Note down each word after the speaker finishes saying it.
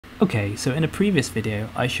Okay, so in a previous video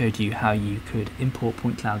I showed you how you could import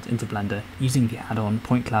point clouds into Blender using the add-on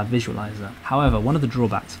Point Cloud Visualizer. However, one of the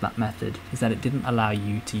drawbacks of that method is that it didn't allow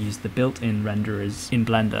you to use the built-in renderers in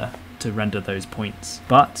Blender to render those points.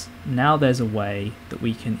 But now there's a way that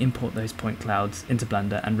we can import those point clouds into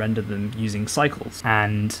Blender and render them using cycles.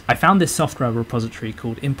 And I found this software repository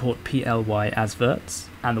called import-ply-as-verts,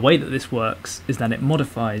 and the way that this works is that it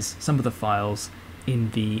modifies some of the files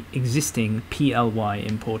in the existing PLY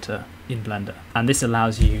importer in Blender, and this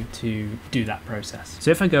allows you to do that process.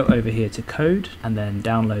 So if I go over here to code and then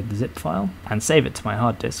download the zip file and save it to my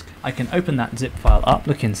hard disk, I can open that zip file up,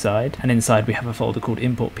 look inside, and inside we have a folder called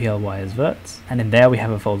import-ply-as-verts, and in there we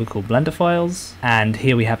have a folder called Blender files, and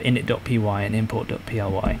here we have init.py and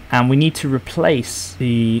import.ply, and we need to replace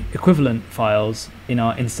the equivalent files in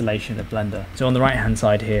our installation of Blender. So on the right hand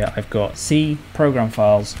side here I've got C, program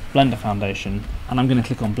files, Blender Foundation, and I'm going to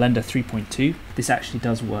click on Blender 3.2. This actually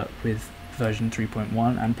does work with version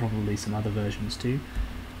 3.1 and probably some other versions too.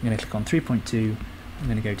 I'm going to click on 3.2, I'm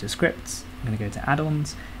going to go to scripts, I'm going to go to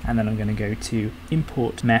add-ons, and then I'm going to go to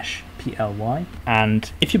import mesh PLY.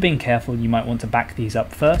 And if you're being careful, you might want to back these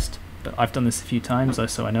up first, but I've done this a few times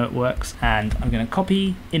so I know it works. And I'm going to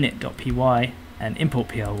copy init.py and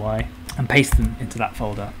import-ply and paste them into that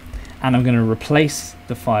folder. And I'm going to replace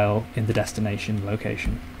the file in the destination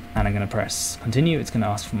location. And I'm going to press continue. It's going to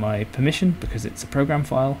ask for my permission because it's a program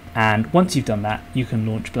file. And once you've done that, you can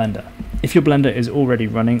launch Blender. If your Blender is already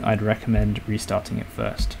running, I'd recommend restarting it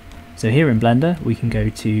first. So here in Blender, we can go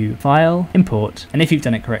to File, Import, and if you've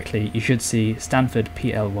done it correctly, you should see Stanford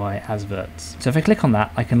PLY as-verts. So if I click on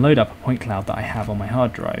that, I can load up a point cloud that I have on my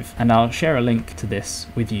hard drive, and I'll share a link to this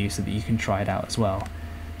with you so that you can try it out as well.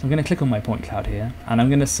 I'm going to click on my point cloud here, and I'm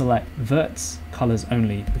going to select verts colors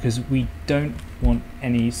only because we don't want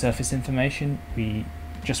any surface information, we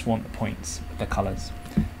just want the points with the colors.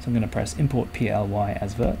 So I'm going to press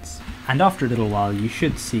import-ply-as-verts, and after a little while you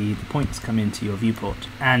should see the points come into your viewport.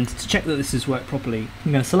 And to check that this has worked properly,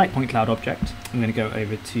 I'm going to select point cloud object, I'm going to go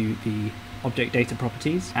over to the object data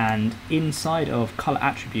properties, and inside of color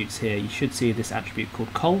attributes here you should see this attribute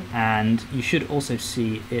called col, and you should also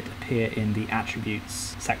see it appear in the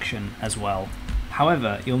attributes section as well.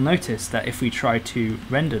 However, you'll notice that if we try to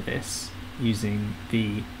render this using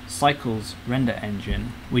the cycles render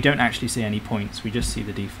engine, we don't actually see any points, we just see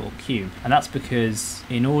the default cube. And that's because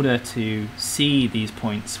in order to see these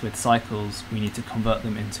points with cycles, we need to convert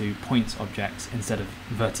them into points objects instead of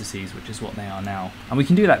vertices, which is what they are now. And we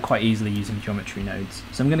can do that quite easily using geometry nodes.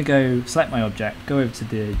 So I'm going to go select my object, go over to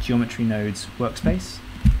the geometry nodes workspace,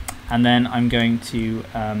 and then I'm going to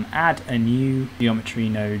add a new geometry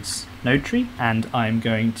nodes node tree, and I'm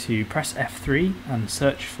going to press F3 and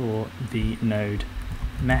search for the node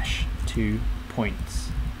mesh to points.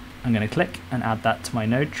 I'm going to click and add that to my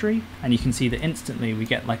node tree, and you can see that instantly we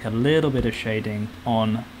get like a little bit of shading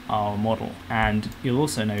on our model. And you'll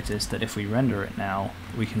also notice that if we render it now,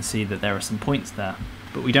 we can see that there are some points there,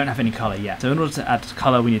 but we don't have any color yet. So in order to add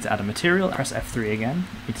color, we need to add a material. Press F3 again,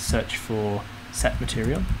 we need to search for set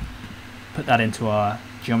material, put that into our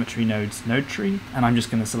geometry nodes node tree, and I'm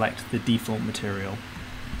just going to select the default material.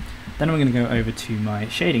 Then I'm going to go over to my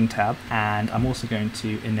shading tab, and I'm also going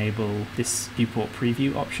to enable this viewport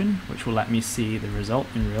preview option, which will let me see the result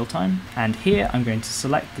in real time. And here I'm going to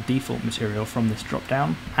select the default material from this drop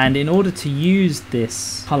down. And in order to use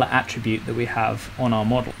this color attribute that we have on our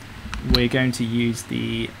model, we're going to use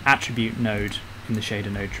the attribute node in the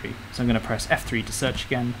shader node tree. So I'm going to press F3 to search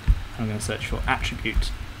again. I'm going to search for attribute.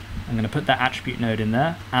 I'm going to put that attribute node in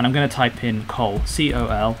there, and I'm going to type in col,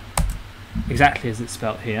 C-O-L, exactly as it's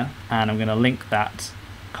spelled here, and I'm going to link that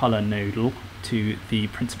color nodal to the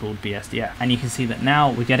principled BSDF. And you can see that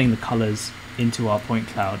now we're getting the colors into our point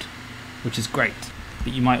cloud, which is great.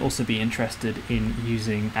 But you might also be interested in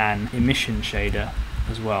using an emission shader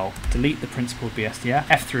as well. Delete the principled BSDF,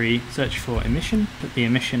 F3, search for emission, put the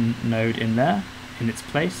emission node in there in its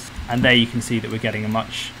place, and there you can see that we're getting a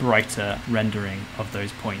much brighter rendering of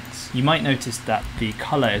those points. You might notice that the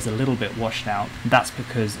color is a little bit washed out. That's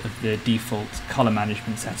because of the default color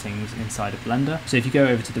management settings inside of Blender. So if you go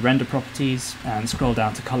over to the render properties and scroll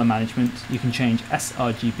down to color management, you can change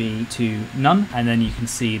sRGB to none, and then you can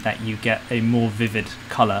see that you get a more vivid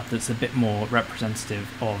color that's a bit more representative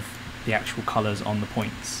of the actual colors on the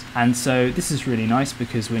points. And so this is really nice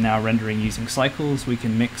because we're now rendering using cycles. We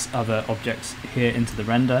can mix other objects here into the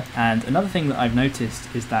render. And another thing that I've noticed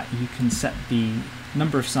is that you can set the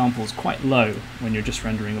number of samples quite low when you're just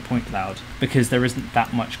rendering a point cloud, because there isn't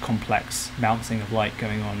that much complex bouncing of light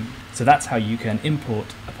going on. So that's how you can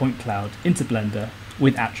import a point cloud into Blender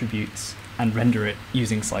with attributes and render it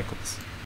using cycles.